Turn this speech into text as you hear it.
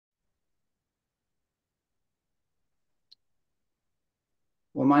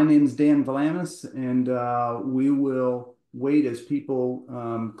Well, my name is Dan Vlamis, and we will wait as people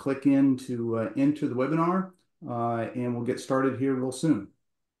click in to enter the webinar, and we'll get started here real soon.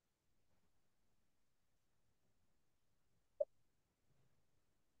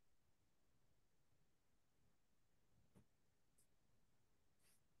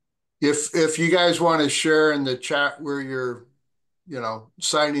 If you guys want to share in the chat where you're,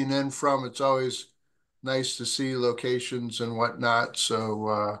 signing in from, it's always nice to see locations and whatnot.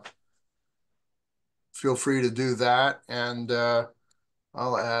 So feel free to do that. And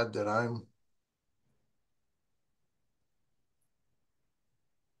I'll add that I'm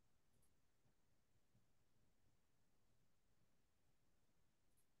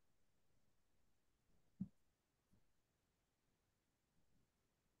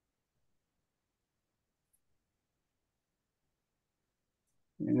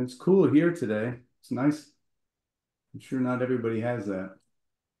And it's cool here today. It's nice. I'm sure not everybody has that.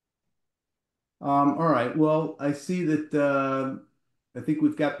 All right. Well, I see that I think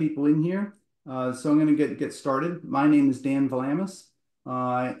we've got people in here. So I'm going to get started. My name is Dan Vlamis,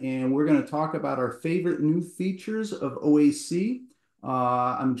 and we're going to talk about our favorite new features of OAC.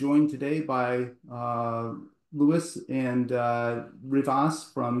 I'm joined today by Luis and Rivas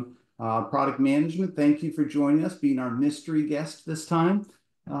from Product Management. Thank you for joining us, being our mystery guest this time.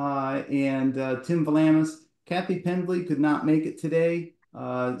 And Tim Vlamis. Cathye Pendley could not make it today.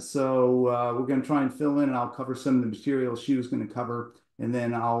 So we're going to try and fill in, and I'll cover some of the material she was going to cover, and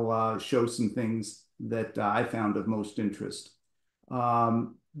then I'll show some things that I found of most interest.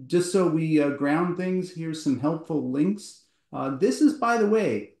 Just so we ground things, here's some helpful links. This is, by the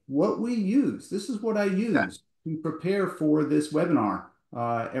way, what we use. This is what I use to prepare for this webinar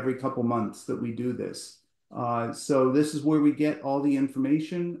every couple months that we do this. So this is where we get all the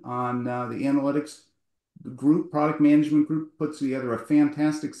information on the analytics group. Product management group puts together a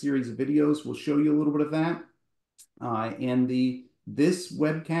fantastic series of videos. We'll show you a little bit of that. And this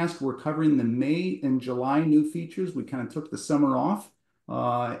webcast, we're covering the May and July new features. We kind of took the summer off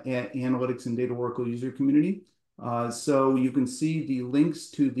at Analytics and Data Oracle user community. So you can see the links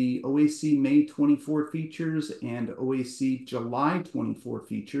to the OAC May 24 features and OAC July 24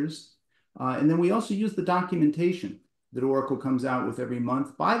 features. And then we also use the documentation that Oracle comes out with every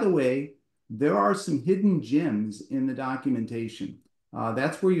month. By the way, there are some hidden gems in the documentation.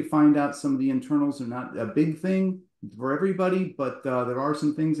 That's where you find out some of the internals are not a big thing for everybody, but there are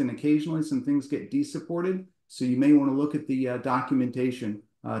some things, and occasionally some things get desupported. So you may want to look at the documentation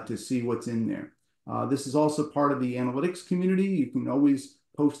to see what's in there. This is also part of the analytics community. You can always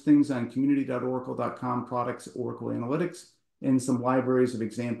post things on community.oracle.com, products, Oracle Analytics, and some libraries of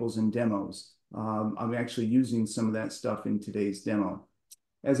examples and demos. I'm actually using some of that stuff in today's demo.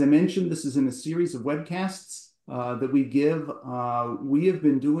 As I mentioned, this is in a series of webcasts that we give. We have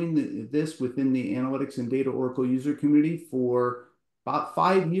been doing this within the Analytics and Data Oracle user community for about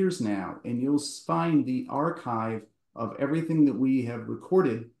 5 years now, and you'll find the archive of everything that we have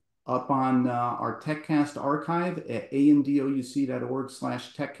recorded up on our TechCast archive at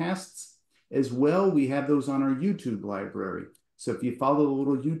andouc.org/techcasts. As well, we have those on our YouTube library. So if you follow the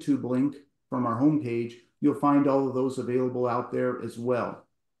little YouTube link from our homepage, you'll find all of those available out there as well.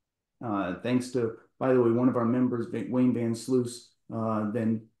 Thanks to, by the way, one of our members, Wayne Van Sluis,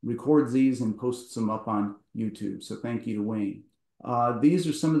 then records these and posts them up on YouTube. So thank you to Wayne. These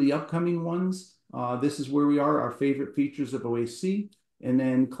are some of the upcoming ones. This is where we are, our favorite features of OAC. And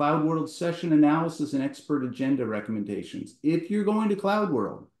then Cloud World session analysis and expert agenda recommendations. If you're going to Cloud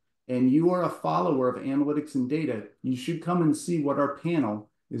World and you are a follower of analytics and data, you should come and see what our panel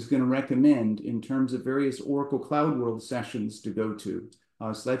is going to recommend in terms of various Oracle Cloud World sessions to go to.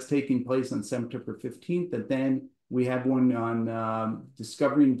 So that's taking place on September 15th. And then we have one on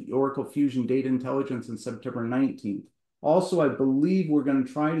discovering Oracle Fusion Data Intelligence on September 19th. Also, I believe we're going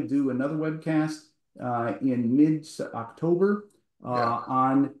to try to do another webcast in mid-October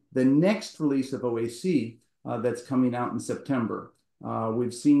on the next release of OAC that's coming out in September.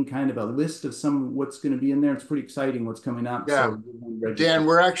 We've seen kind of a list of some what's going to be in there. It's pretty exciting what's coming out. Yeah. So Dan,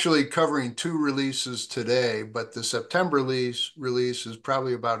 we're actually covering 2 releases today, but the September release is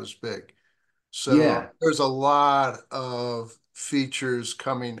probably about as big. So there's a lot of features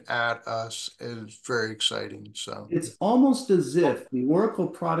coming at us. It's very exciting. So it's almost as if the Oracle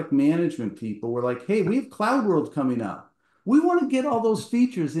product management people were like, hey, we have Cloud World coming up. We want to get all those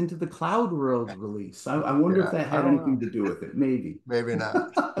features into the Cloud World release. I wonder if that I had don't anything know. to do with it. Maybe. Maybe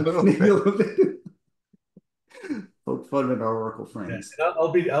not. Maybe Okay. a little bit. Poke fun at our Oracle friends. Yeah,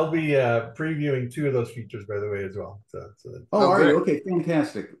 I'll be previewing 2 of those features, by the way, as well. Oh, are great. you? Okay,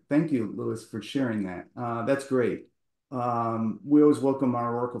 fantastic. Thank you, Louis, for sharing that. That's great. we always welcome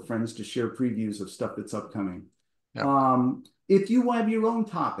our Oracle friends to share previews of stuff that's upcoming. Yep. If you have your own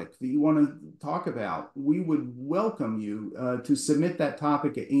topic that you want to talk about, we would welcome you to submit that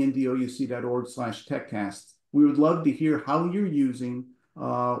topic at andouc.org/techcast. We would love to hear how you're using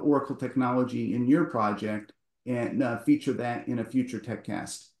Oracle technology in your project and feature that in a future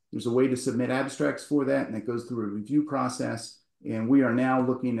TechCast. There's a way to submit abstracts for that, and it goes through a review process. And we are now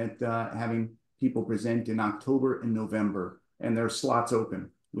looking at having people present in October and November, and there are slots open.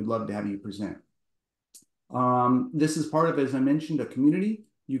 We'd love to have you present. This is part of, as I mentioned, a community.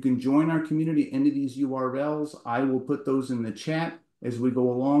 You can join our community into these URLs. I will put those in the chat as we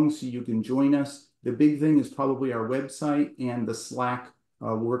go along so you can join us. The big thing is probably our website and the Slack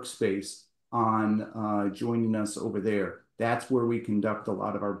workspace on joining us over there. That's where we conduct a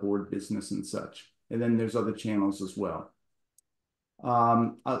lot of our board business and such. And then there's other channels as well.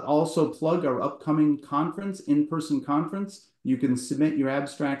 I'll also plug our upcoming conference, in-person conference. You can submit your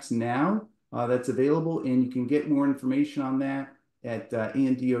abstracts now. That's available, and you can get more information on that at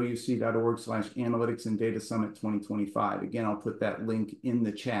andouc.org/Analytics and Data Summit 2025. Again, I'll put that link in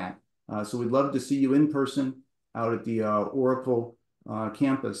the chat. So we'd love to see you in person out at the Oracle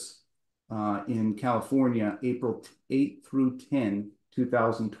campus in California, April 8 through 10,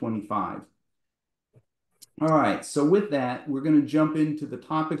 2025. All right, so with that, we're going to jump into the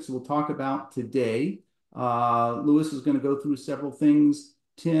topics we'll talk about today. Louis is going to go through several things.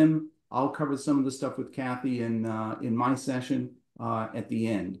 Tim, I'll cover some of the stuff with Cathye in my session at the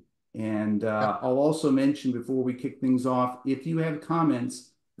end. And I'll also mention before we kick things off, if you have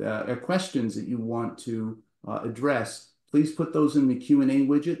comments or questions that you want to address, please put those in the Q&A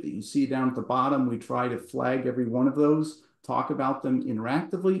widget that you see down at the bottom. We try to flag every one of those, talk about them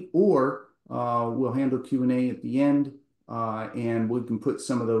interactively, or we'll handle Q&A at the end, and we can put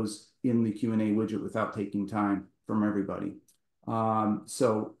some of those in the Q&A widget without taking time from everybody.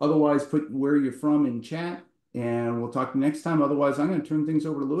 So otherwise, put where you're from in chat, and we'll talk next time. Otherwise, I'm going to turn things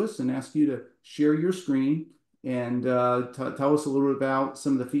over to Louis and ask you to share your screen and tell us a little bit about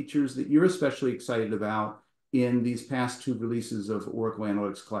some of the features that you're especially excited about in these past 2 releases of Oracle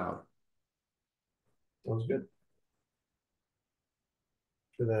Analytics Cloud. Sounds good.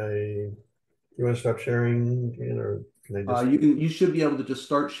 You want to stop sharing again, or can I just? You should be able to just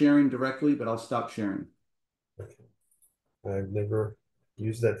start sharing directly, but I'll stop sharing. Okay. I've never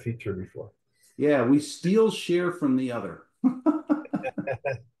used that feature before. Yeah, we steal share from the other.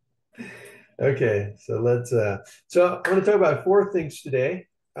 Okay, so let's so I want to talk about 4 things today.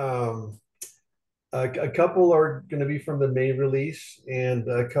 A couple are going to be from the May release, and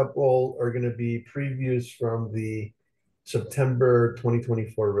a couple are going to be previews from the September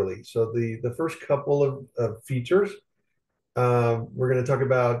 2024 release. So the first couple of features, we're going to talk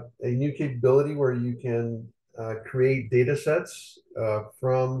about a new capability where you can create data sets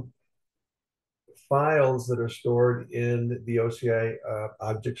from files that are stored in the OCI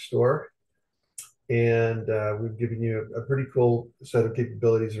object store. And we've given you a pretty cool set of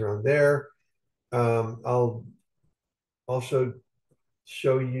capabilities around there. I'll also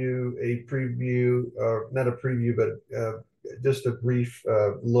show you a preview, not a preview, but just a brief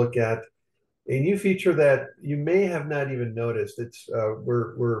look at a new feature that you may have not even noticed. It's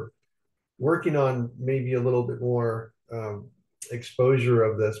we're working on maybe a little bit more exposure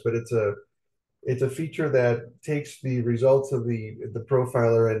of this, but it's a feature that takes the results of the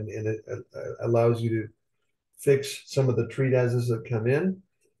profiler and it allows you to fix some of the treat ases that come in.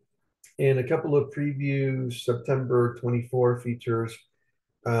 And a couple of preview September 24 features,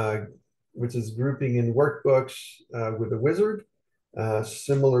 which is grouping in workbooks with a wizard,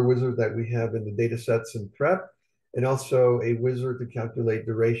 similar wizard that we have in the data sets and prep, and also a wizard to calculate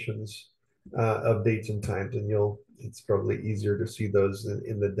durations of dates and times. And it's probably easier to see those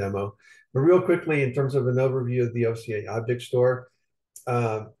in the demo. But real quickly, in terms of an overview of the OCI object store,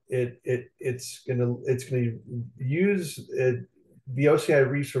 it's gonna use the OCI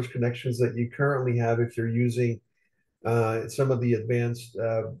resource connections that you currently have if you're using some of the advanced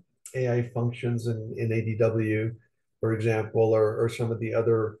AI functions in ADW, for example, or some of the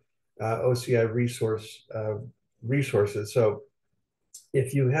other OCI resources. So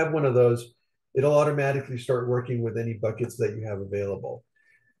if you have one of those, it'll automatically start working with any buckets that you have available.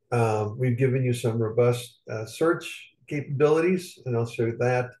 We've given you some robust search capabilities, and I'll show you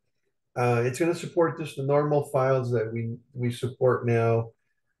that. It's going to support just the normal files that we support now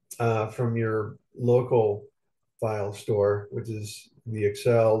from your local file store, which is the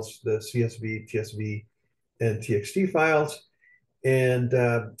Excels, the CSV, TSV, and TXT files. And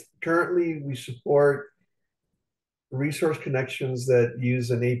currently we support resource connections that use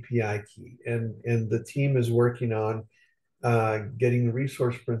an API key, and the team is working on getting the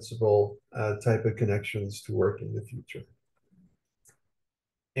resource principal type of connections to work in the future.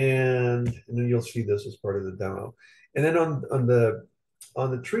 And then you'll see this as part of the demo. And then on the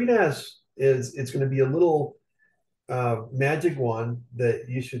TreeNAS it's going to be a little magic wand that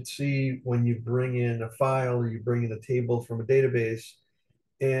you should see when you bring in a file or you bring in a table from a database.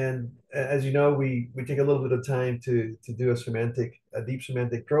 And as you know, we take a little bit of time to do a deep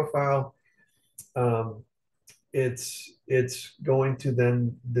semantic profile. It's going to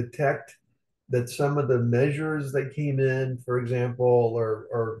then detect that some of the measures that came in, for example,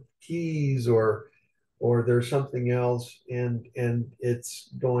 are keys or there's something else, and it's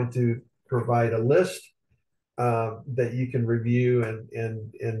going to provide a list that you can review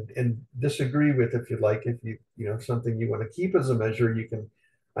and disagree with if you'd like. If you know something you want to keep as a measure, you can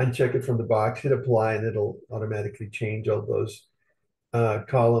uncheck it from the box, hit apply, and it'll automatically change all those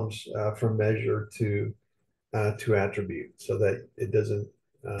columns from measure to attribute, so that it doesn't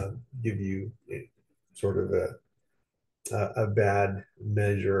give you sort of a bad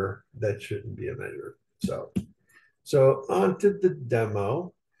measure that shouldn't be a measure. So on to the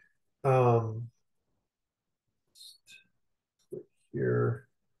demo. Click here.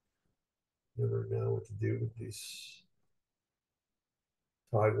 Never know what to do with these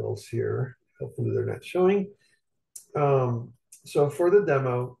toggles here. Hopefully they're not showing. So for the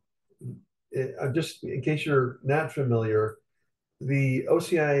demo, just in case you're not familiar, the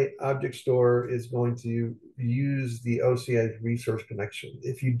OCI object store is going to use the OCI resource connection.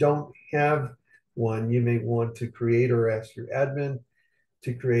 If you don't have one, you may want to create or ask your admin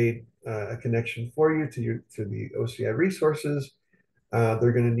to create a connection for you to the OCI resources.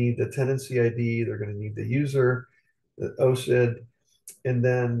 They're going to need the tenancy ID, they're going to need the user, the OCID, and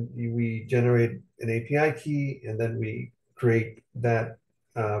then we generate an API key, and then we create that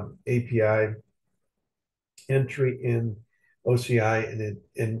API entry in OCI.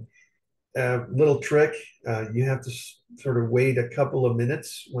 And little trick, you have to sort of wait a couple of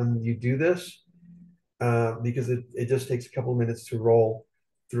minutes when you do this, because it just takes a couple of minutes to roll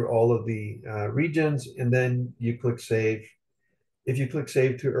through all of the regions, and then you click save. If you click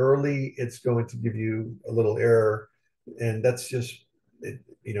save too early, it's going to give you a little error, and that's just,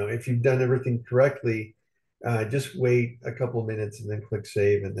 if you've done everything correctly, just wait a couple of minutes and then click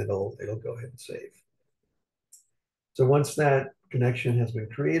save, and it'll go ahead and save. So once that connection has been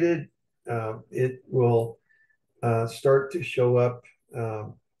created, it will start to show up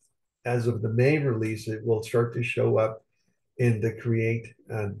as of the May release. It will start to show up in the create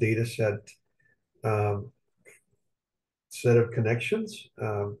dataset set of connections.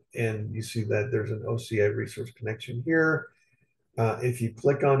 And you see that there's an OCI resource connection here. If you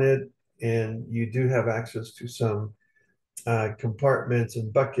click on it, and you do have access to some compartments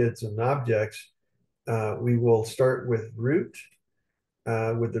and buckets and objects, we will start with root,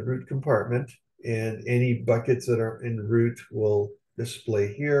 with the root compartment, and any buckets that are in root will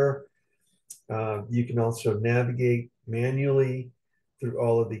display here. You can also navigate manually through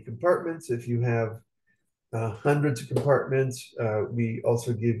all of the compartments. If you have hundreds of compartments, we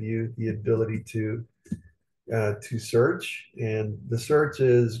also give you the ability to search, and the search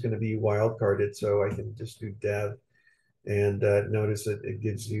is going to be wildcarded, so I can just do dev, and notice that it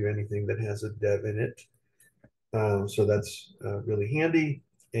gives you anything that has a dev in it. So that's really handy.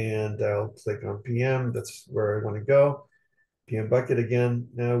 And I'll click on PM. That's where I want to go. PM bucket again.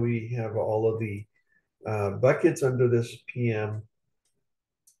 Now we have all of the buckets under this PM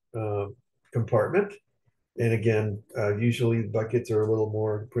compartment. And again, usually buckets are a little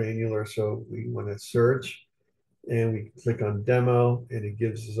more granular, so we want to search, and we click on demo, and it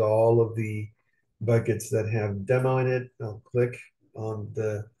gives us all of the buckets that have demo in it. I'll click on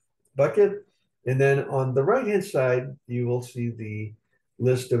the bucket, and then on the right hand side you will see the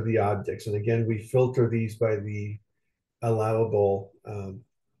list of the objects. And again, we filter these by the allowable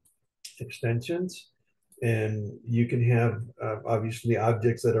extensions, and you can have obviously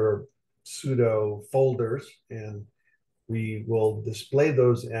objects that are pseudo folders, and we will display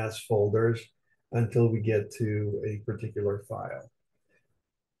those as folders until we get to a particular file.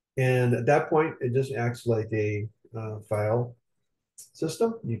 And at that point, it just acts like a file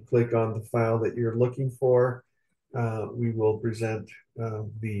system. You click on the file that you're looking for. We will present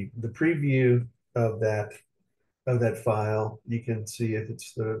the preview of that file. You can see if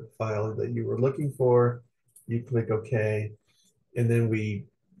it's the file that you were looking for. You click OK, and then we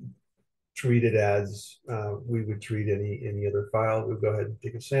treat it as we would treat any other file. We'll go ahead and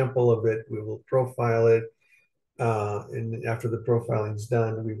take a sample of it. We will profile it. And after the profiling is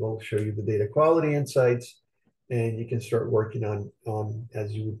done, we will show you the data quality insights, and you can start working on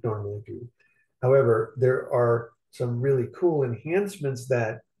as you would normally do. However, there are some really cool enhancements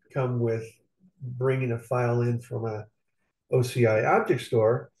that come with bringing a file in from a OCI object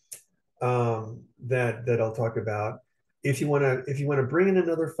store, that I'll talk about. If you want to bring in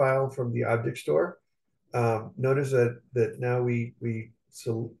another file from the object store, notice that now we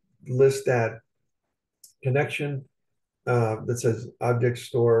so list that connection that says object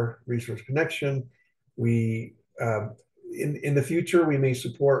store resource connection. We in the future we may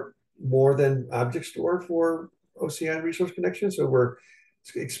support more than object store for OCI resource connection. So we're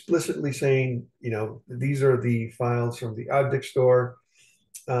explicitly saying, these are the files from the object store.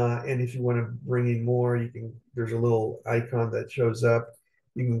 And if you want to bring in more, there's a little icon that shows up.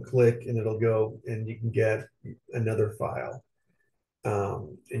 You can click and it'll go and you can get another file.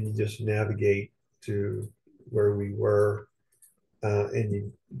 And you just navigate to where we were, and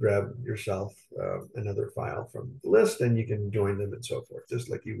you grab yourself another file from the list and you can join them and so forth, just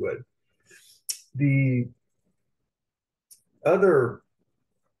like you would. The other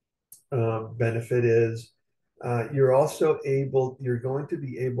benefit is you're going to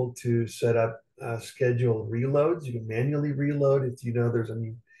be able to set up schedule reloads. You can manually reload if you know there's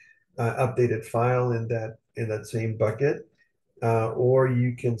any updated file in that same bucket, or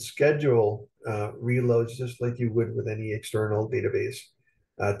you can schedule reloads just like you would with any external database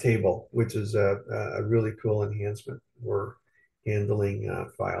table, which is a really cool enhancement for handling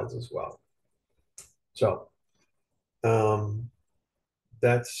files as well. So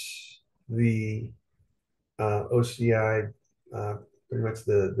that's the OCI, pretty much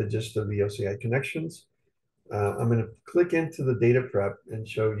the gist of the OCI connections. I'm going to click into the data prep and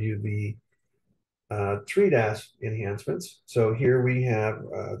show you the TreatAS enhancements. So here we have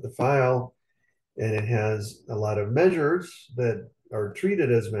the file, and it has a lot of measures that are treated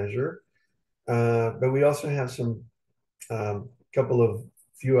as measure, but we also have some couple of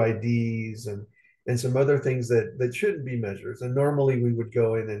few IDs and some other things that shouldn't be measures. And normally we would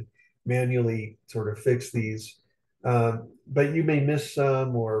go in and manually sort of fix these, but you may miss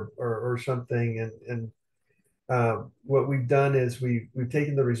some or something. And what we've done is we've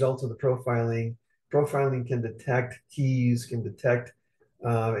taken the results of the profiling. Profiling can detect keys, can detect,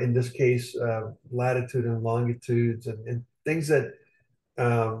 in this case, latitude and longitudes and things that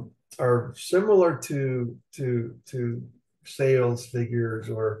are similar to sales figures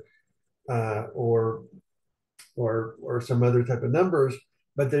or some other type of numbers,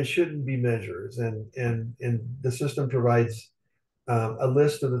 but they shouldn't be measures. And the system provides a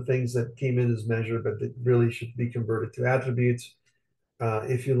list of the things that came in as measured, but that really should be converted to attributes.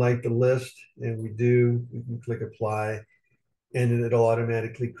 If you like the list, and we do, you can click apply, and then it'll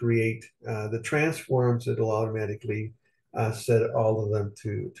automatically create the transforms. It'll automatically set all of them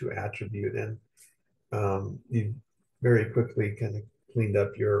to attribute, and you very quickly kind of cleaned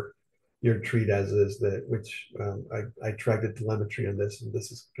up your treat as is, which I tracked the telemetry on this, and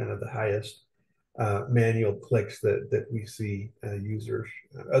this is kind of the highest manual clicks that we see users,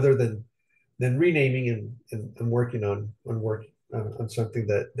 other than renaming, and I'm working on something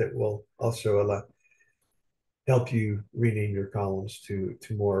that will also help you rename your columns to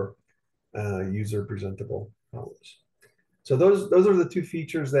more user presentable columns. So those are the two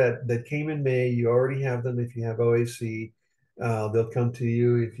features that came in May. You already have them if you have OAC. They'll come to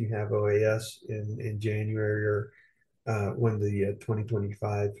you if you have OAS in January, or when the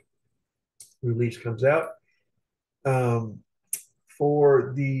 2025 release comes out.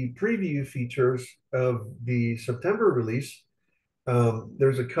 For the preview features of the September release,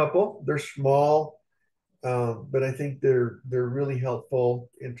 there's a couple. They're small, but I think they're really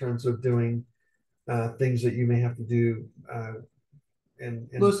helpful in terms of doing things that you may have to do.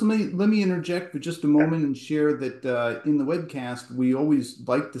 Louis, let me interject for just a moment and share that in the webcast, we always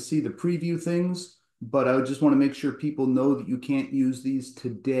like to see the preview things, but I just want to make sure people know that you can't use these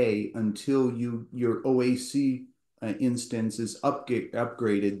today until your OAC instance is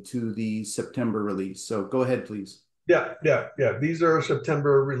upgraded to the September release. So go ahead, please. Yeah. These are a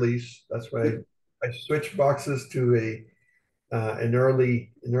September release. That's why I switched boxes to an early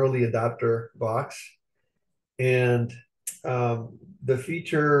adopter box. And the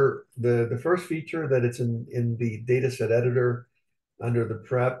first feature that it's in the dataset editor under the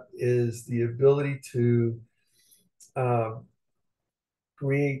prep is the ability to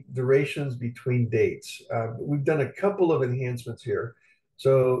create durations between dates. We've done a couple of enhancements here.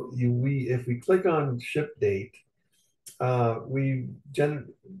 So if we click on ship date, we've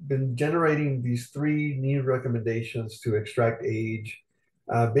been generating these 3 new recommendations to extract age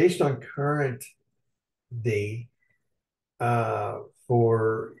based on current day, in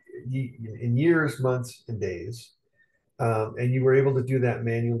years, months, and days. And you were able to do that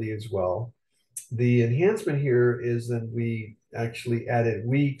manually as well. The enhancement here is that we actually added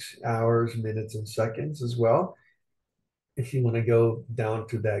weeks, hours, minutes, and seconds as well, if you want to go down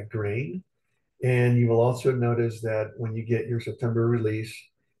to that grain. And you will also notice that when you get your September release,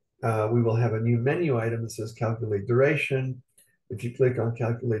 we will have a new menu item that says calculate duration. If you click on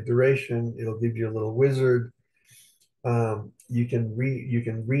calculate duration, it'll give you a little wizard. You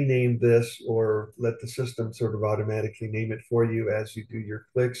can rename this or let the system sort of automatically name it for you as you do your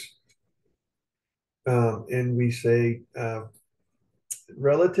clicks. And we say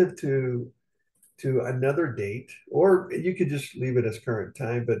relative to another date, or you could just leave it as current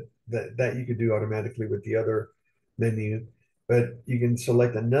time, but that you could do automatically with the other menu. But you can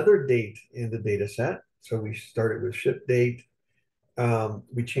select another date in the data set. So we started with ship date.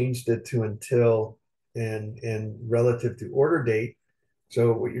 We changed it to until and relative to order date.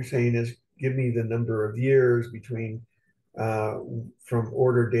 So what you're saying is give me the number of years between from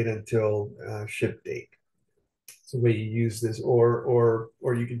order date until ship date. It's the way you use this, or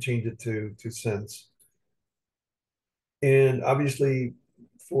you can change it to cents. And obviously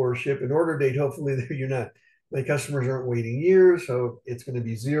for ship and order date, hopefully you're not, my customers aren't waiting years, so it's going to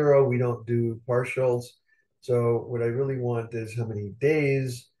be 0. We don't do partials. So what I really want is how many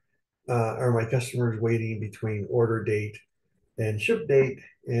days are my customers waiting between order date and ship date,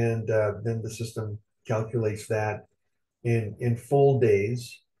 and then the system calculates that in full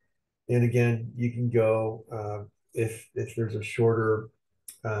days. And again, you can go if there's a shorter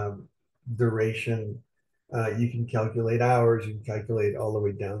duration, you can calculate hours, you can calculate all the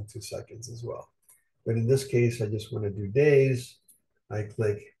way down to seconds as well. But in this case, I just want to do days. I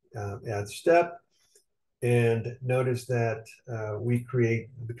click add step, and notice that we create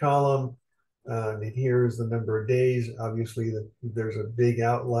the column. And here's the number of days. Obviously, there's a big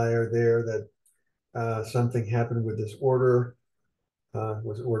outlier there that something happened with this order.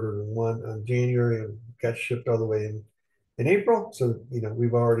 Was ordered on January and got shipped all the way in April. So,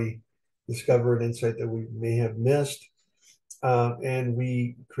 we've already discovered insight that we may have missed. And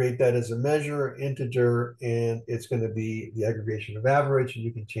we create that as a measure, integer, and it's going to be the aggregation of average. And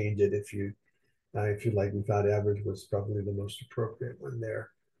you can change it if you like. We thought average was probably the most appropriate one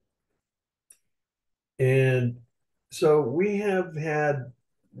there. And so we have had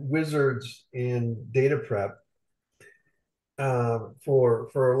wizards in data prep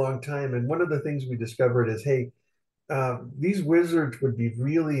for a long time. And one of the things we discovered is, hey, these wizards would be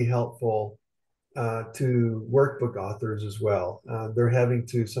really helpful to workbook authors as well. They're having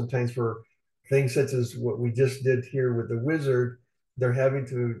to sometimes, for things such as what we just did here with the wizard, they're having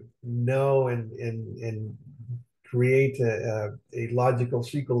to know and create a logical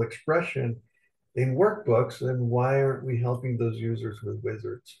SQL expression in workbooks. And why aren't we helping those users with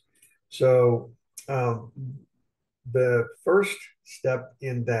wizards? So the first step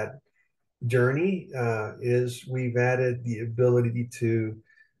in that journey is we've added the ability to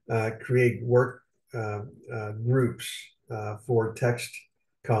create work groups for text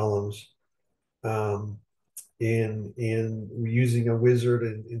columns in using a wizard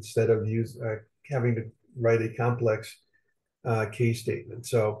instead of having to write a complex case statement.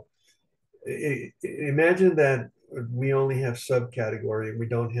 So imagine that we only have subcategory and we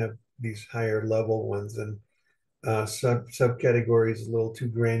don't have these higher level ones, and subcategory is a little too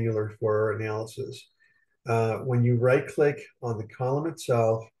granular for our analysis. When you right click on the column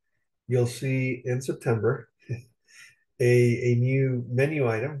itself, you'll see in September a new menu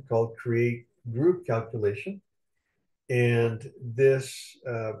item called create group calculation. And this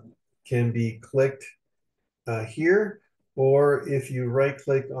can be clicked here, or if you right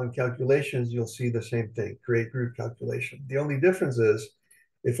click on calculations, you'll see the same thing, create group calculation. The only difference is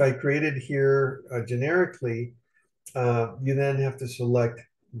if I created here generically, you then have to select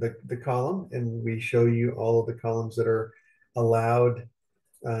the column, and we show you all of the columns that are allowed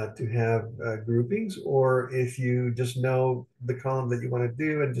to have groupings. Or if you just know the column that you want to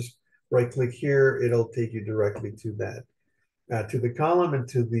do and just right click here, it'll take you directly to that, to the column and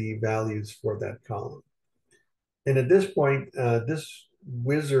to the values for that column. And at this point, this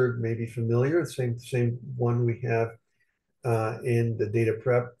wizard may be familiar, the same one we have in the data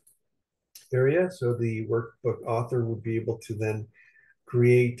prep area. So the workbook author would be able to then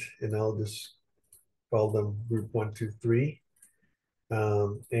create, and I'll just call them group 1, 2, 3,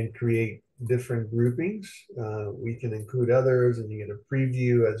 and create different groupings. We can include others, and you get a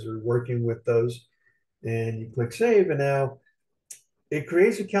preview as we're working with those. And you click save, and now it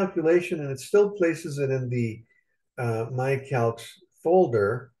creates a calculation, and it still places it in the My Calcs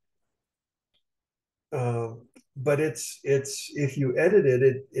folder. But it's if you edit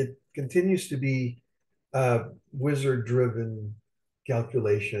it, it continues to be wizard driven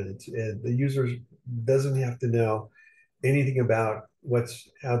calculation. The user doesn't have to know anything about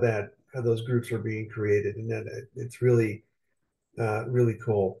how those groups are being created, and that it's really really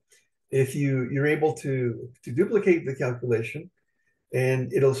cool. If you're able to duplicate the calculation,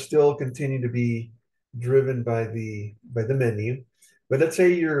 and it'll still continue to be driven by the menu. But let's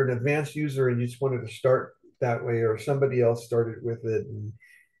say you're an advanced user and you just wanted to start that way, or somebody else started with it, and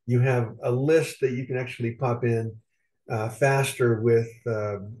you have a list that you can actually pop in faster with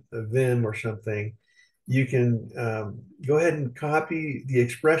Vim or something. You can go ahead and copy the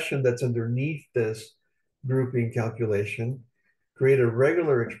expression that's underneath this grouping calculation, create a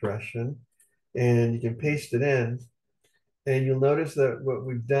regular expression, and you can paste it in. And you'll notice that what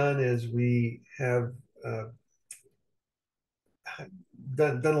we've done is we have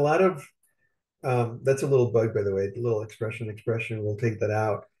done a lot of, that's a little bug, by the way, the little expression, we'll take that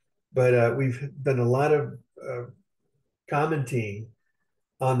out. But we've done a lot of commenting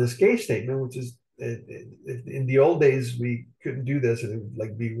on this case statement, which is, in the old days, we couldn't do this. And it would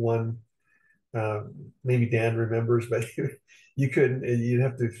like be one, maybe Dan remembers, but you couldn't, you'd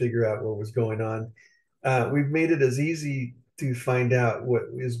have to figure out what was going on. We've made it as easy to find out what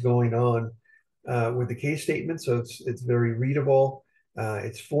is going on with the case statement. So it's very readable,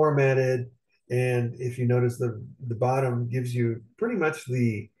 it's formatted. And if you notice, the bottom gives you pretty much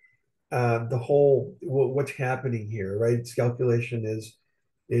the whole, what's happening here, right? Its calculation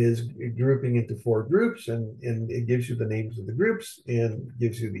is grouping into 4 groups, and it gives you the names of the groups and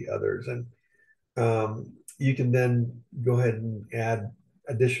gives you the others. And you can then go ahead and add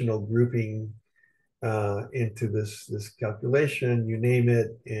additional grouping into this calculation, you name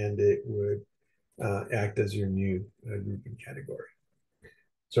it, and it would act as your new grouping category.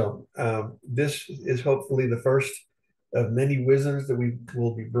 So this is hopefully the first of many wizards that we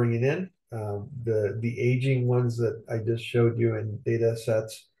will be bringing in. The aging ones that I just showed you in data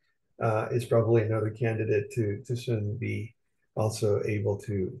sets is probably another candidate to soon be also able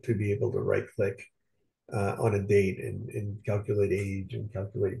to be able to right click on a date and calculate age and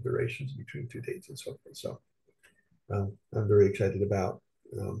calculate durations between 2 dates and so forth. So I'm very excited about.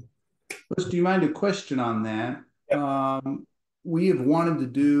 Do you mind a question on that? Yep. We have wanted to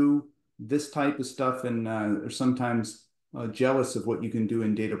do this type of stuff, and are sometimes jealous of what you can do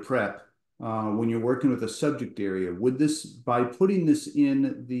in data prep when you're working with a subject area. Would this, by putting this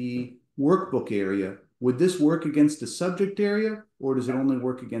in the workbook area, would this work against the subject area, or does it only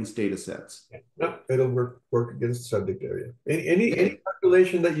work against data sets? No, it'll work against the subject area. Any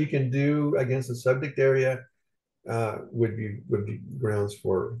calculation that you can do against the subject area would be grounds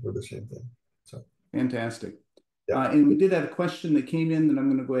for the same thing. So fantastic. Yeah. And we did have a question that came in that I'm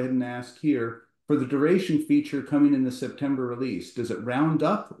going to go ahead and ask here. For the duration feature coming in the September release, does it round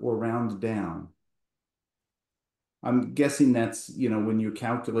up or round down? I'm guessing that's, when you're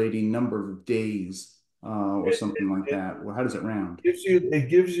calculating number of days or something like that. Well, how does it round? It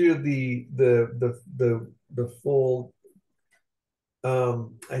gives you the full.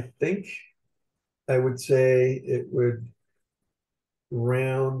 I think I would say it would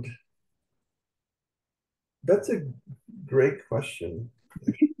round. That's a great question.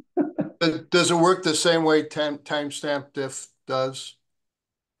 Does it work the same way timestamp diff does?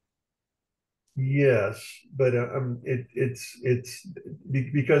 Yes, but it's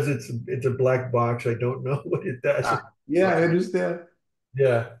because it's a black box. I don't know what it does. Yeah, I understand.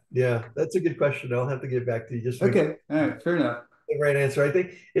 Yeah, that's a good question. I'll have to get back to you. Just okay, all right, fair enough. The right answer. I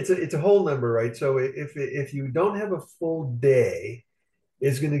think it's a whole number, right? So if you don't have a full day,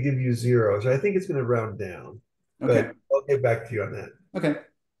 it's going to give you 0. So I think it's going to round down. Okay. But I'll get back to you on that. Okay,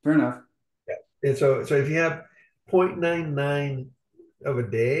 fair enough. Yeah. And so if you have 0.99 of a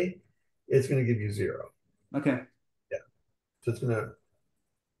day, it's going to give you 0. Okay. Yeah. So it's going to.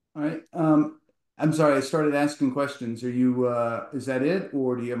 All right. I'm sorry, I started asking questions. Are you, is that it,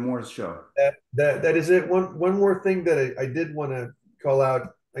 or do you have more to show? That is it. One more thing that I did want to call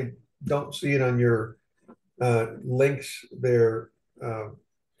out. I don't see it on your links there.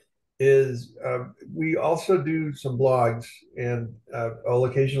 We also do some blogs, and I'll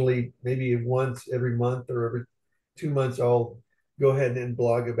occasionally, maybe once every month or every 2 months, I'll go ahead and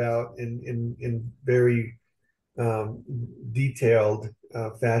blog about in very detailed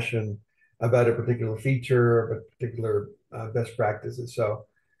fashion about a particular feature, a particular best practices. So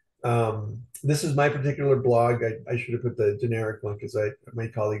this is my particular blog. I should have put the generic one because my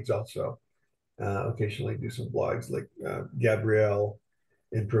colleagues also occasionally do some blogs, like Gabrielle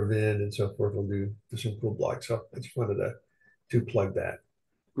and Pravin and so forth will do some cool blogs. So I just wanted to plug that.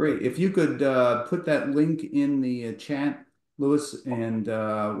 Great. If you could put that link in the chat, Louis, and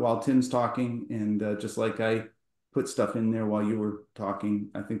while Tim's talking, and just like I put stuff in there while you were talking.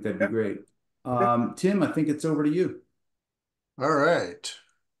 I think that'd be Yeah. great. Yeah. Tim, I think it's over to you. All right.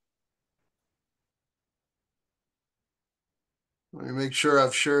 Let me make sure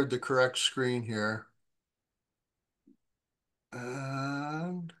I've shared the correct screen here.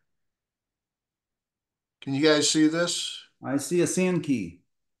 And can you guys see this? I see a sand key.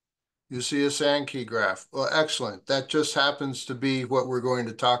 You see a Sankey graph. Well, excellent. That just happens to be what we're going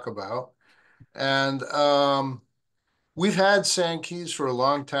to talk about. And we've had Sankeys for a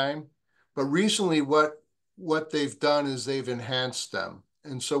long time, but recently what they've done is they've enhanced them.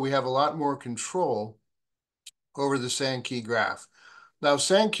 And so we have a lot more control over the Sankey graph. Now,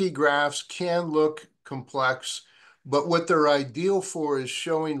 Sankey graphs can look complex, but what they're ideal for is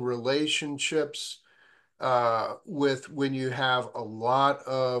showing relationships with when you have a lot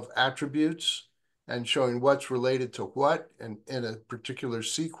of attributes and showing what's related to what in a particular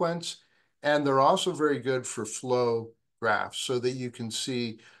sequence. And they're also very good for flow graphs so that you can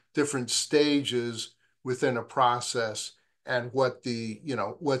see different stages within a process and what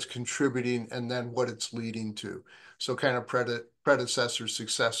what's contributing and then what it's leading to. So kind of predecessor,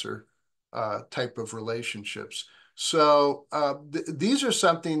 successor type of relationships. So these are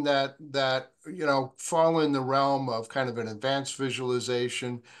something that fall in the realm of kind of an advanced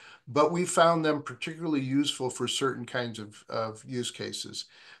visualization, but we found them particularly useful for certain kinds of use cases.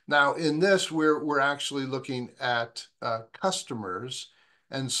 Now, in this, we're actually looking at customers,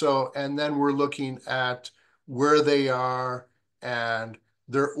 and then we're looking at where they are and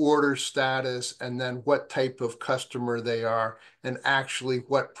their order status, and then what type of customer they are, and actually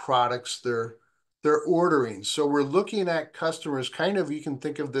what products they're ordering. So we're looking at customers kind of, you can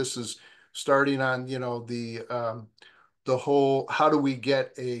think of this as starting on, the whole, how do we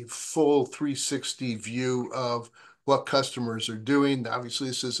get a full 360 view of what customers are doing? Obviously,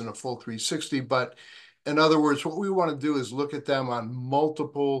 this isn't a full 360, but in other words, what we want to do is look at them on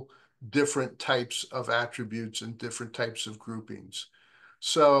multiple different types of attributes and different types of groupings.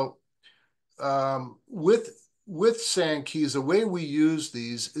 So with Sankeys, the way we use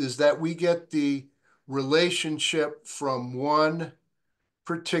these is that we get the relationship from one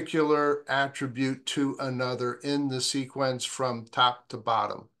particular attribute to another in the sequence from top to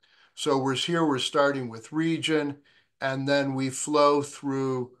bottom. So we're starting with region, and then we flow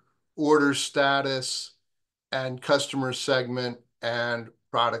through order status and customer segment and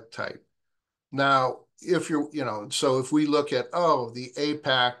product type. Now, so if we look at, the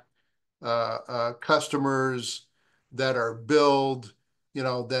APAC customers that are billed,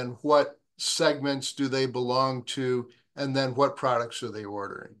 then what segments do they belong to, and then what products are they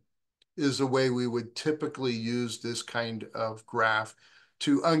ordering, is the way we would typically use this kind of graph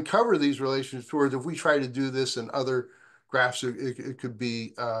to uncover these relationships. Whereas if we try to do this in other graphs, it could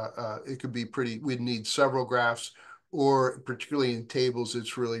be pretty. We'd need several graphs, or particularly in tables,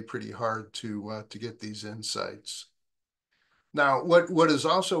 it's really pretty hard to get these insights. Now, what is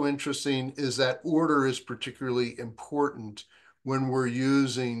also interesting is that order is particularly important when we're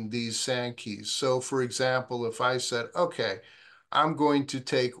using these Sankeys. So for example, if I said, okay, I'm going to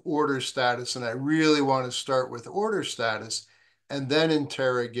take order status, and I really want to start with order status and then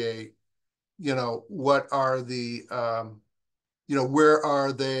interrogate, what are the, where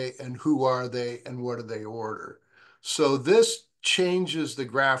are they and who are they and what do they order? So this changes the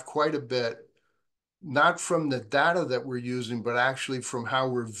graph quite a bit, not from the data that we're using, but actually from how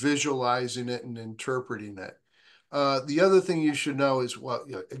we're visualizing it and interpreting it. The other thing you should know is, well,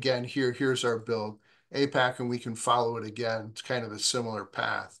 again, here's our build, APAC, and we can follow it again. It's kind of a similar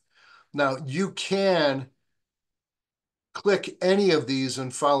path. Now, you can click any of these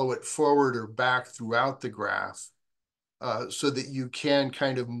and follow it forward or back throughout the graph so that you can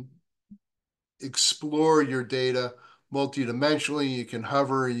kind of explore your data multidimensionally. You can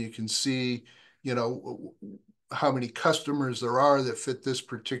hover and you can see, how many customers there are that fit this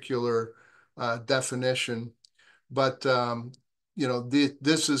particular definition. But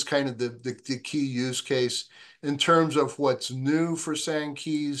this is kind of the key use case in terms of what's new for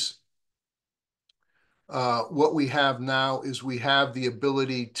Sankeys. What we have now is we have the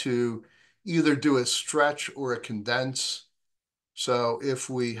ability to either do a stretch or a condense. So if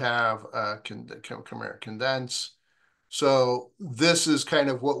we have come here, condense. So this is kind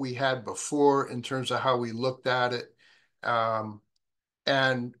of what we had before in terms of how we looked at it.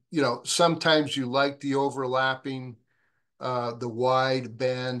 And, sometimes you like the overlapping, the wide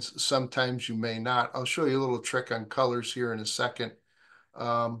bands. Sometimes you may not. I'll show you a little trick on colors here in a second.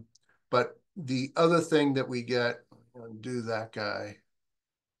 But the other thing that we get, undo that guy.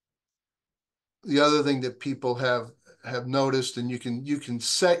 The other thing that people have noticed, and you can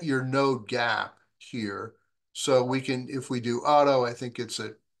set your node gap here. So we can, if we do auto, I think it's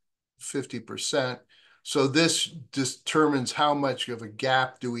at 50%. So this determines how much of a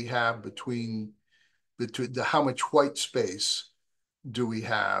gap do we have between how much white space do we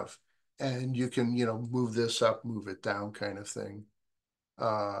have, and you can move this up, move it down, kind of thing.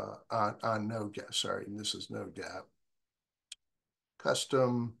 On no gap. Sorry, this is no gap.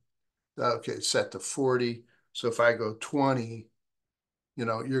 Custom. Okay, set to 40. So if I go 20,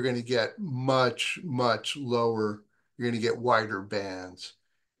 you're going to get much lower. You're going to get wider bands.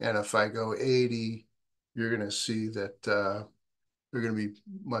 And if I go 80, you're going to see that they're going to be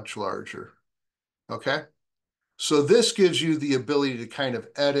much larger. Okay. So this gives you the ability to kind of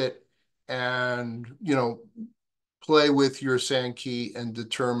edit and, play with your Sankey and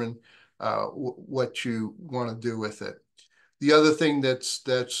determine what you want to do with it. The other thing that's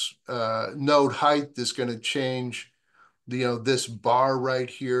node height is going to change. This bar right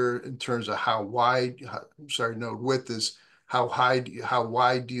here in terms of how wide. Sorry, node width is how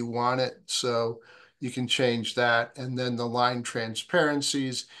wide do you want it? So you can change that, and then the line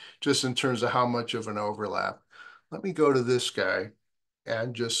transparencies just in terms of how much of an overlap. Let me go to this guy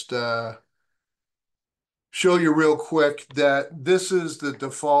and just show you real quick that this is the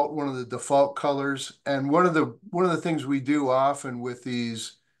default, one of the default colors. And one of the things we do often with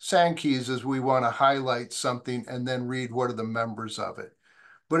these Sankeys is we want to highlight something and then read what are the members of it.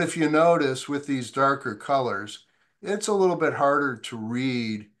 But if you notice with these darker colors, it's a little bit harder to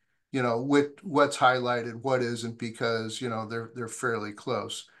read, with what's highlighted, what isn't, because they're fairly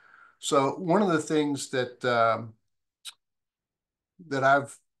close. So one of the things that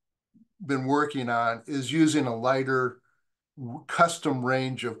I've been working on is using a lighter custom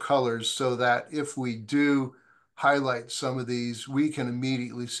range of colors so that if we do highlight some of these, we can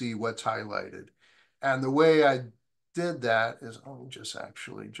immediately see what's highlighted. And the way I did that is, let me just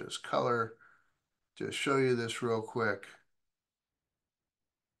actually just color, just show you this real quick.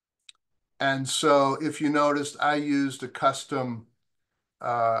 And so if you noticed, I used a custom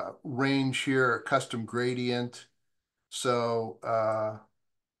range here, a custom gradient. So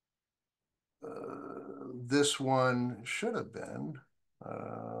this one should have been,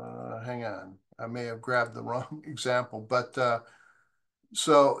 hang on, I may have grabbed the wrong example, but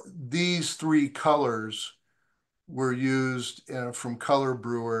so these three colors were used from Color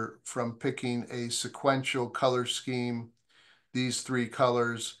Brewer, from picking a sequential color scheme, these three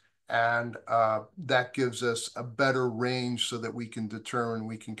colors, and that gives us a better range so that we can determine,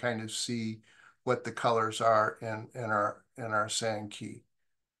 we can kind of see what the colors are in our Sankey.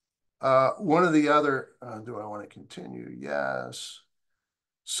 One of the other, do I want to continue? Yes.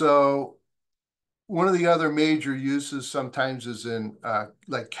 So one of the other major uses sometimes is in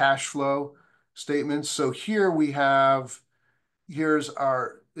like cash flow statements. So here we have, here's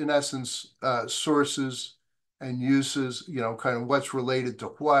our, in essence, sources and uses, kind of what's related to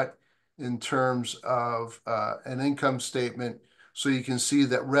what in terms of an income statement. So you can see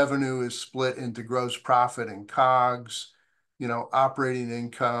that revenue is split into gross profit and COGS, operating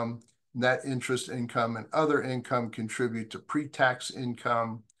income, net interest income, and other income contribute to pre-tax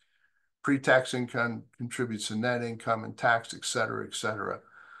income. Pre-tax income contributes to net income and tax, et cetera, et cetera.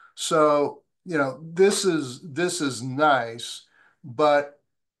 So, this is nice, but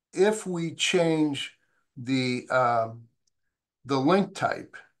if we change the link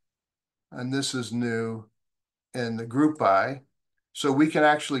type, and this is new in the group by, so we can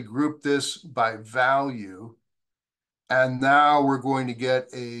actually group this by value, and now we're going to get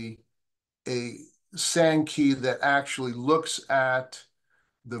a Sankey that actually looks at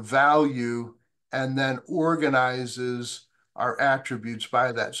the value and then organizes our attributes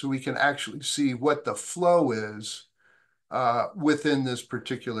by that. So we can actually see what the flow is within this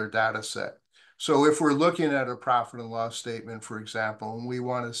particular data set. So if we're looking at a profit and loss statement, for example, and we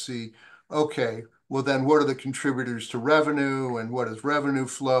want to see, okay, well then what are the contributors to revenue and what does revenue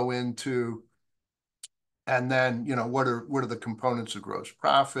flow into? And then, what are the components of gross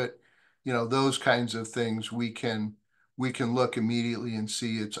profit? Those kinds of things we can look immediately and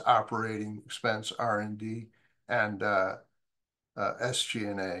see its operating expense, R&D, and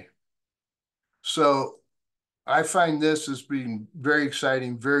SG&A. So I find this as being very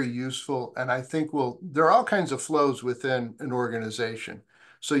exciting, very useful, and I think there are all kinds of flows within an organization.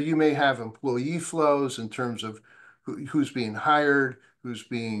 So you may have employee flows in terms of who's being hired, who's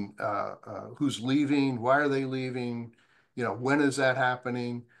leaving, why are they leaving, when is that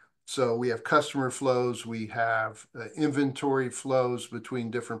happening? So we have customer flows, we have inventory flows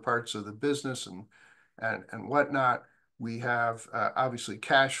between different parts of the business and whatnot. We have obviously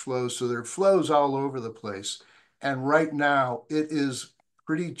cash flows, so there are flows all over the place. And right now it is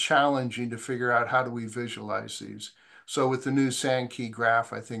pretty challenging to figure out how do we visualize these. So with the new Sankey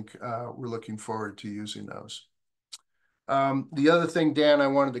graph, I think we're looking forward to using those. The other thing, Dan, I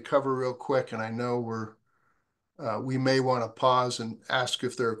wanted to cover real quick, and I know we may want to pause and ask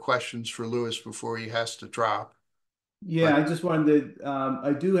if there are questions for Louis before he has to drop. Yeah, I just wanted to,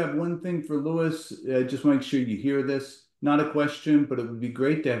 I do have one thing for Louis. I just want to make sure you hear this. Not a question, but it would be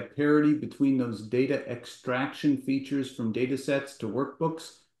great to have parity between those data extraction features from data sets to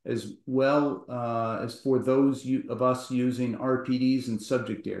workbooks, as well as for those of us using RPDs and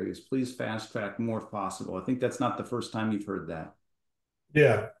subject areas. Please fast track more if possible. I think that's not the first time you've heard that.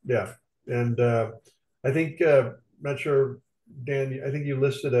 Yeah, yeah. And I think, not sure, Dan, I think you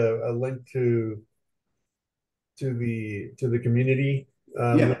listed a link to the community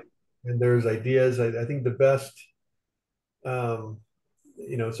link, Yeah, and there's ideas. I think the best, um,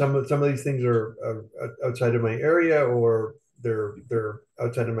 some of these things are outside of my area, or they're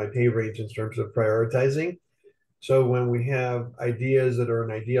outside of my pay range in terms of prioritizing. So when we have ideas that are an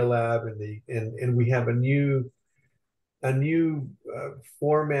idea lab, and we have a new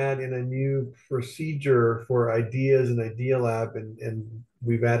format and a new procedure for ideas and idea lab, and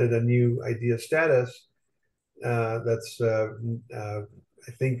we've added a new idea status that's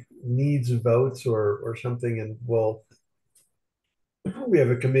I think needs votes or something, and we have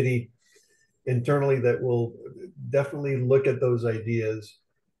a committee internally that will definitely look at those ideas,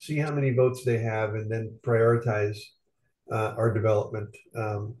 see how many votes they have, and then prioritize our development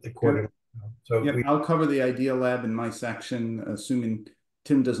yep, accordingly. So yep. I'll cover the idea lab in my section, assuming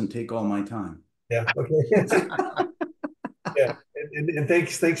Tim doesn't take all my time. yeah, okay. Yeah, and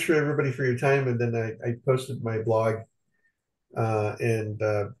thanks for everybody for your time. And then I posted my blog, and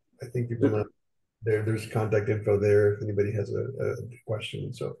I think people know Super. there's contact info there if anybody has a question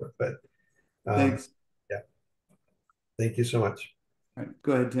and so forth. But Thanks. yeah, thank you so much. All right,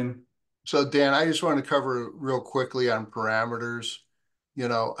 go ahead, Tim. So Dan, I just want to cover real quickly on parameters,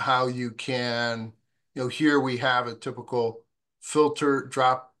 how you can, here we have a typical filter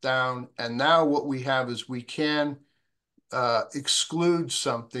drop down. And now what we have is we can exclude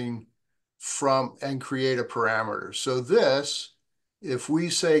something from and create a parameter. So this, if we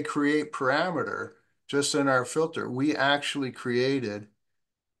say create parameter, just in our filter, we actually created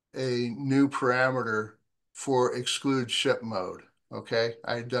a new parameter for exclude ship mode. Okay,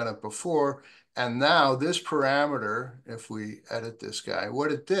 I had done it before. And now this parameter, if we edit this guy,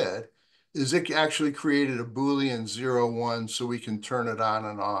 what it did is it actually created a Boolean 0, 1 so we can turn it on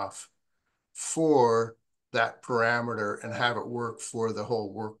and off for that parameter and have it work for the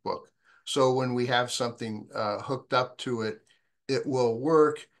whole workbook. So when we have something hooked up to it, it will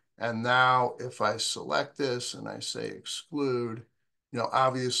work. And now if I select this and I say exclude,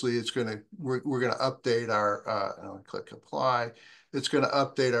 obviously we're going to update our, and I'll click apply. It's going to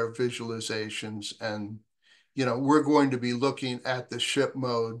update our visualizations, and, we're going to be looking at the ship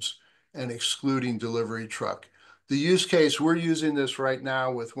modes and excluding delivery truck. The use case, we're using this right now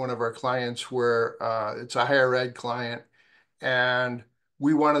with one of our clients where it's a higher ed client, and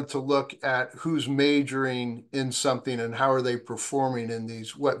we wanted to look at who's majoring in something and how are they performing in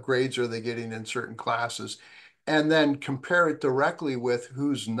these, what grades are they getting in certain classes, and then compare it directly with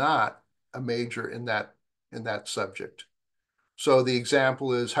who's not a major in that subject. So the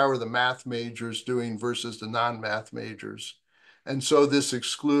example is, how are the math majors doing versus the non-math majors? And so this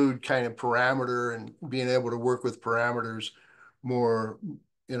exclude kind of parameter and being able to work with parameters more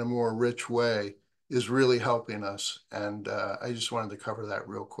in a more rich way is really helping us. And I just wanted to cover that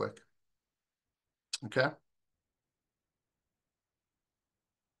real quick. Okay.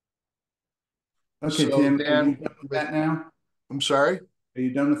 Okay, So Tim, are you Dan, done with that now? I'm sorry. Are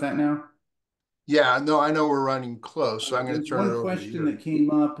you done with that now? Yeah, no, I know we're running close, so I'm going to There's turn it one over to question you. that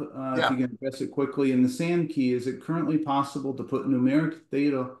came up, if Yeah, you can address it quickly. In the SAM key, is it currently possible to put numeric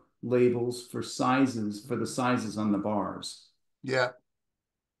data labels for the sizes on the bars? yeah.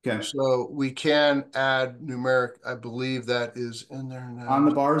 Okay. So we can add numeric, I believe that is in there On now.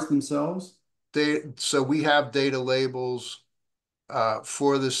 the bars themselves? So we have data labels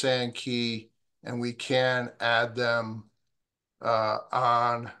for the SAN key, and we can add them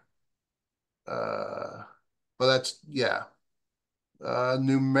on, well, that's, yeah,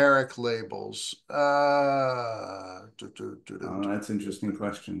 numeric labels. Oh, that's an interesting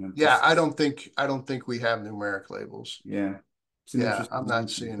question. Yeah, I don't think we have numeric labels. Yeah, it's an Yeah, interesting I'm not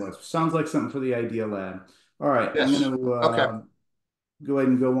answer seeing it. question. Sounds like something for the Idea Lab. All right, I'm Yes. going to Okay. go ahead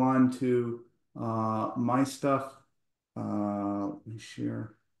and go on to my stuff. Let me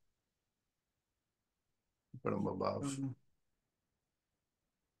share. Put them above.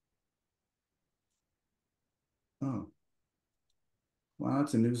 Oh, Wow,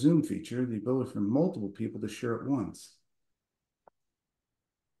 that's a new Zoom feature, the ability for multiple people to share at once.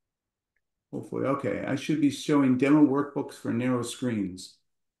 Hopefully, okay. I should be showing demo workbooks for narrow screens.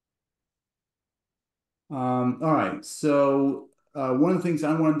 All right, so one of the things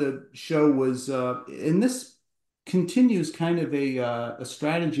I wanted to show was, and this continues kind of a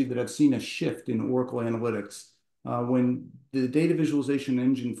strategy that I've seen a shift in Oracle Analytics. When the data visualization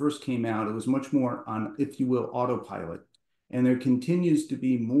engine first came out, it was much more on, if you will, autopilot. And there continues to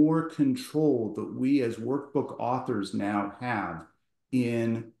be more control that we as workbook authors now have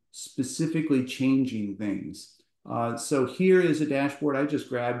in specifically changing things. So here is a dashboard I just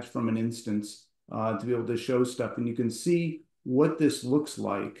grabbed from an instance to be able to show stuff. And you can see what this looks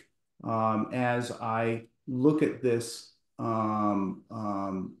like as I look at this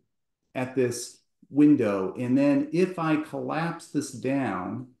window. And then if I collapse this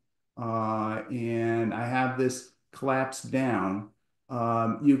down and I have this collapse down,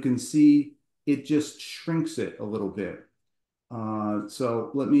 you can see it just shrinks it a little bit.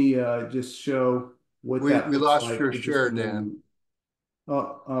 So let me just show what that We looks lost like. your share, Dan.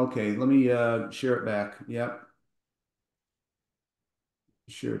 Oh, okay. Let me share it back. Yep.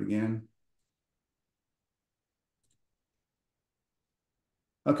 Share it again.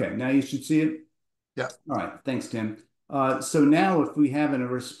 Okay, now you should see it. Yeah. All right. Thanks, Tim. So now if we have in a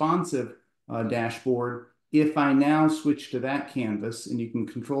responsive dashboard, if I now switch to that canvas, and you can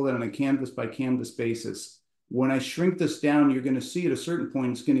control that on a canvas by canvas basis, when I shrink this down, you're going to see at a certain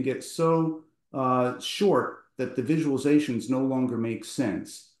point, it's going to get so short that the visualizations no longer make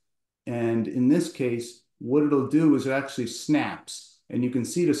sense. And in this case, what it'll do is it actually snaps. And you can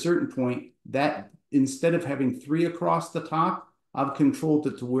see at a certain point that instead of having 3 across the top, I've controlled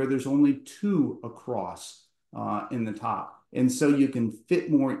it to where there's only 2 across in the top. And so you can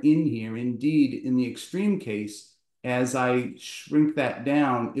fit more in here. Indeed, in the extreme case, as I shrink that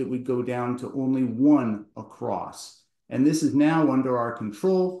down, it would go down to only 1 across. And this is now under our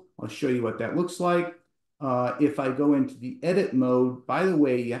control. I'll show you what that looks like. If I go into the edit mode, by the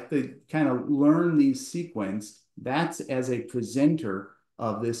way, you have to kind of learn these sequence. That's as a presenter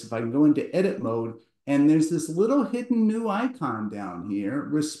of this. If I can go into edit mode, and there's this little hidden new icon down here,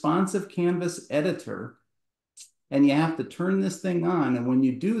 responsive canvas editor, and you have to turn this thing on. And when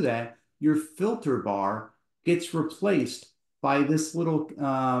you do that, your filter bar gets replaced by this little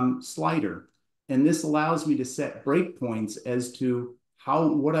slider. And this allows me to set breakpoints as to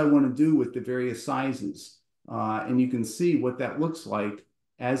what I want to do with the various sizes. And you can see what that looks like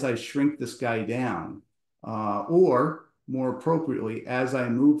as I shrink this guy down. Or more appropriately, as I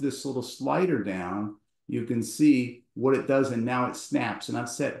move this little slider down, you can see what it does, and now it snaps. And I've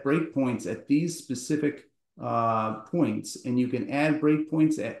set breakpoints at these specific points, and you can add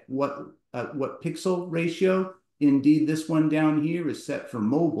breakpoints at what pixel ratio. Indeed, this one down here is set for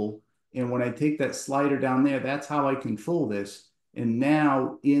mobile. And when I take that slider down there, that's how I control this. And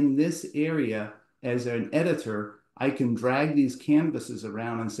now in this area, as an editor, I can drag these canvases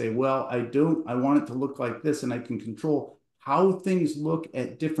around and say, well, I want it to look like this, and I can control how things look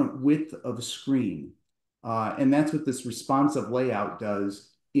at different width of screen. And that's what this responsive layout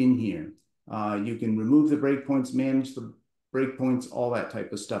does in here. You can remove the breakpoints, manage the breakpoints, all that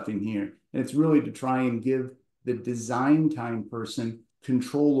type of stuff in here. And it's really to try and give the design time person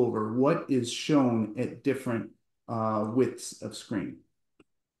control over what is shown at different widths of screen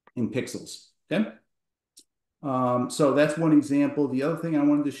in pixels. Okay. So that's one example. The other thing I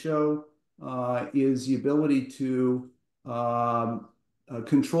wanted to show is the ability to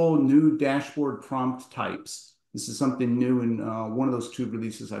control new dashboard prompt types. This is something new in one of those 2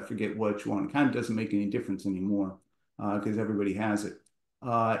 releases. I forget which one. It kind of doesn't make any difference anymore because everybody has it.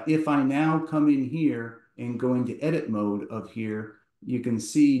 If I now come in here and go into edit mode of here, you can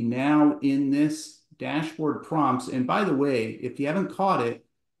see now in this dashboard prompts. And by the way, if you haven't caught it,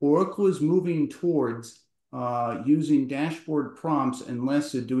 Oracle is moving towards using dashboard prompts and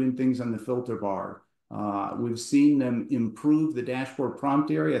less of doing things on the filter bar. We've seen them improve the dashboard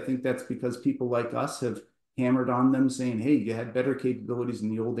prompt area. I think that's because people like us have hammered on them saying, hey, you had better capabilities in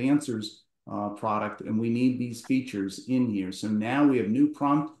the old Answers product, and we need these features in here. So now we have new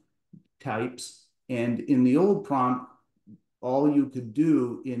prompt types. And in the old prompt, all you could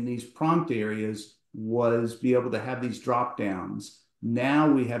do in these prompt areas was be able to have these drop downs. Now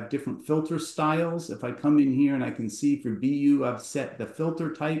we have different filter styles. If I come in here and I can see for BU, I've set the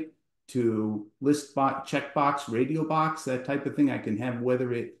filter type to list box, checkbox, radio box, that type of thing. I can have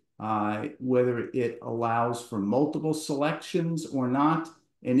whether it allows for multiple selections or not.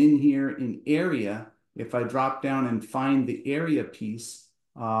 And in here in area, if I drop down and find the area piece,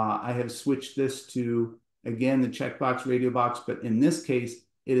 I have switched this to again, the checkbox, radio box, but in this case,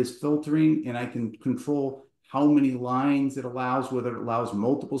 it is filtering and I can control how many lines it allows, whether it allows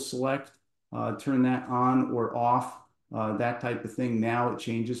multiple select, turn that on or off, that type of thing. Now it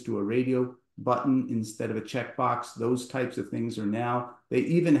changes to a radio button instead of a checkbox. Those types of things are now. They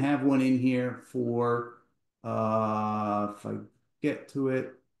even have one in here for, if I get to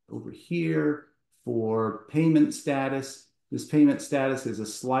it over here, for payment status. This payment status is a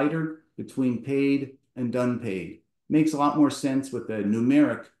slider between paid and unpaid. Makes a lot more sense with the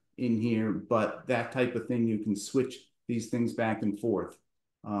numeric in here, but that type of thing, you can switch these things back and forth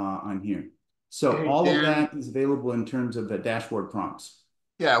on here. So Hey, all of Dan. that is available in terms of the dashboard prompts.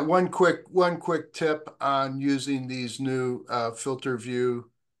 Yeah, one quick tip on using these new filter view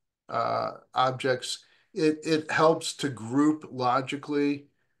objects. It helps to group logically,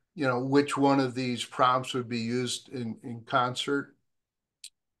 which one of these prompts would be used in concert,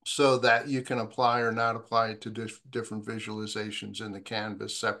 so that you can apply or not apply it to different visualizations in the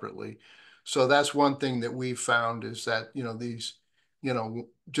canvas separately. So that's one thing that we found, is that these,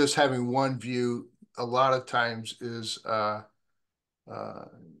 just having one view a lot of times is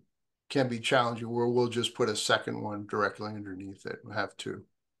can be challenging, where we'll just put a second one directly underneath it and have two.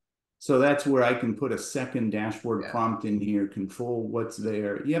 So that's where I can put a second dashboard prompt in here, control what's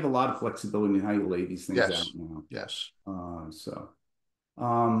there. You have a lot of flexibility in how you lay these things out now. Yes.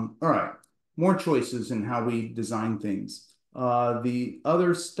 All right, more choices in how we design things. The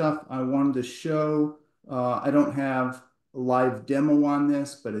other stuff I wanted to show, I don't have a live demo on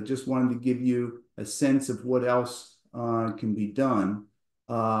this, but I just wanted to give you a sense of what else can be done.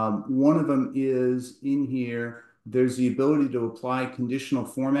 One of them is in here. There's the ability to apply conditional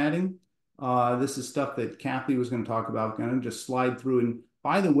formatting. This is stuff that Cathye was going to talk about. I'm going to just slide through. And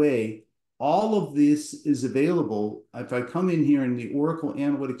by the way, all of this is available. If I come in here in the Oracle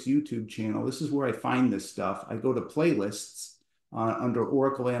Analytics YouTube channel, this is where I find this stuff. I go to playlists under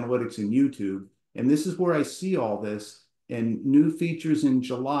Oracle Analytics and YouTube, and this is where I see all this. And new features in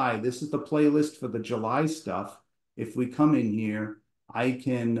July, this is the playlist for the July stuff. If we come in here, I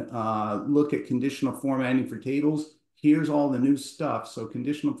can look at conditional formatting for tables. Here's all the new stuff. So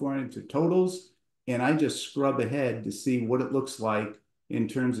conditional formatting to totals, and I just scrub ahead to see what it looks like in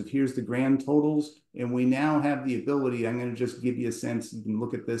terms of here's the grand totals. And we now have the ability, I'm going to just give you a sense. You can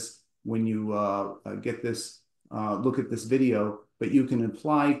look at this when you get this, look at this video, but you can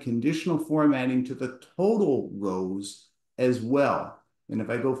apply conditional formatting to the total rows as well. And if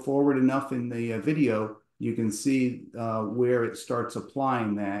I go forward enough in the video, you can see where it starts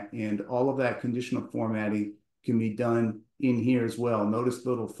applying that, and all of that conditional formatting can be done in here as well. Notice the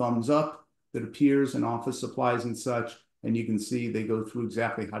little thumbs up that appears in office supplies and such, and you can see they go through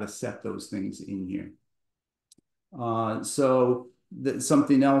exactly how to set those things in here. So that's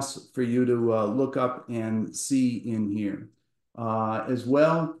something else for you to look up and see in here. As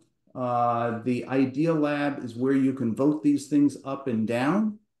well, the Idea Lab is where you can vote these things up and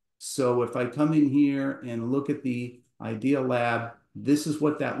down. So if I come in here and look at the Idea Lab, this is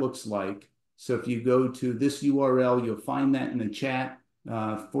what that looks like. So if you go to this URL, you'll find that in the chat.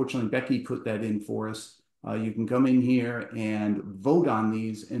 Fortunately, Becky put that in for us. You can come in here and vote on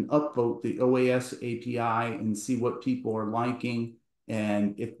these and upvote the OAS API and see what people are liking.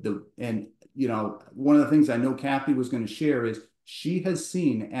 And one of the things I know Cathye was going to share is she has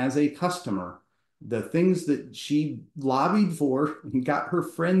seen as a customer the things that she lobbied for and got her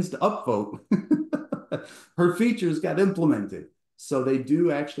friends to upvote. Her features got implemented. So they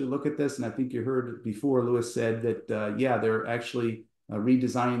do actually look at this. And I think you heard before, Lewis said that, yeah, they're actually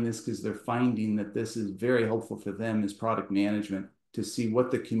redesigning this because they're finding that this is very helpful for them as product management to see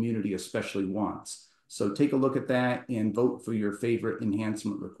what the community especially wants. So take a look at that and vote for your favorite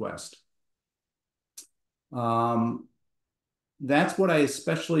enhancement request. That's what I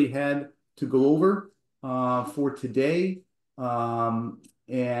especially had to go over for today.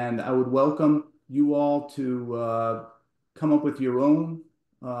 And I would welcome you all to come up with your own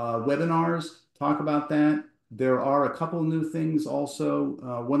webinars, talk about that. There are a couple new things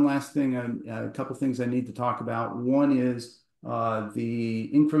also. One last thing, a couple things I need to talk about. One is the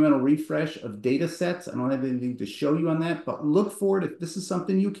incremental refresh of data sets. I don't have anything to show you on that, but look for it if this is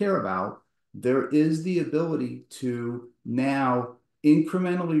something you care about. There is the ability to now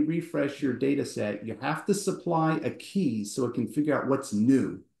incrementally refresh your data set. You have to supply a key so it can figure out what's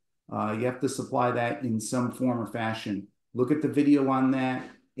new. You have to supply that in some form or fashion. Look at the video on that.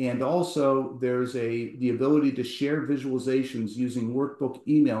 And also there's the ability to share visualizations using workbook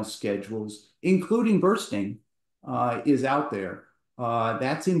email schedules, including bursting, is out there.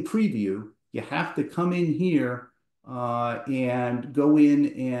 That's in preview. You have to come in here and go in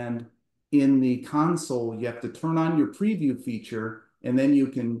and in the console, you have to turn on your preview feature, and then you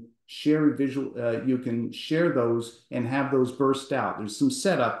can share you can share those and have those burst out. There's some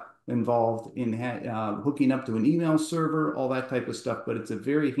setup involved in hooking up to an email server, all that type of stuff, but it's a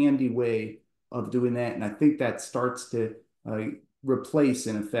very handy way of doing that. And I think that starts to replace,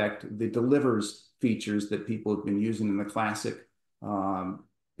 in effect, the delivers features that people have been using in the classic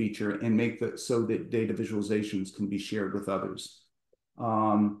feature, and make so that data visualizations can be shared with others.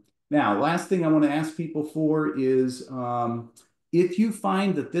 Now, last thing I want to ask people for is if you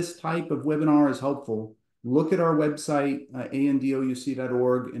find that this type of webinar is helpful, look at our website,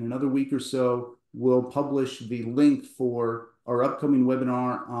 andouc.org. In another week or so, we'll publish the link for our upcoming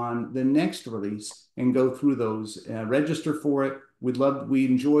webinar on the next release and go through those. Register for it. We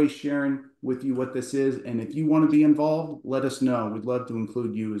enjoy sharing with you what this is. And if you want to be involved, let us know. We'd love to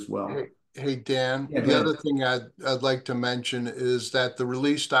include you as well. Hey Dan, yeah, the other thing I'd like to mention is that the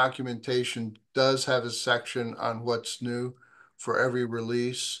release documentation does have a section on what's new for every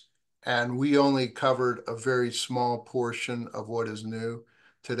release. And we only covered a very small portion of what is new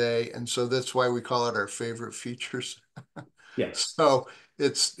today. And so that's why we call it our favorite features. Yes. So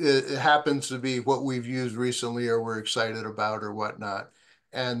it happens to be what we've used recently or we're excited about or whatnot.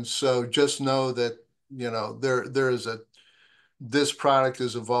 And so just know that, this product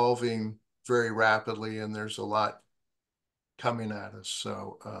is evolving very rapidly, and there's a lot coming at us.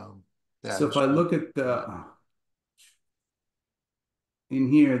 So, yeah. So if I look at in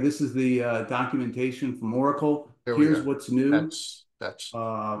here, this is the documentation from Oracle. Here's what's new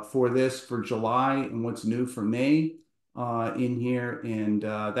for July, and what's new for May in here. And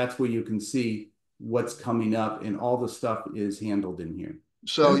that's where you can see what's coming up, and all the stuff is handled in here.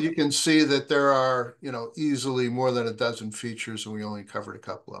 So you can see that there are, easily more than a dozen features, and we only covered a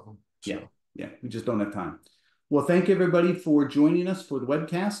couple of them. So. Yeah, we just don't have time. Well, thank everybody for joining us for the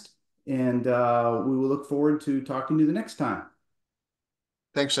webcast, and we will look forward to talking to you the next time.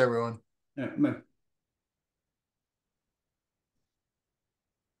 Thanks, everyone. Bye.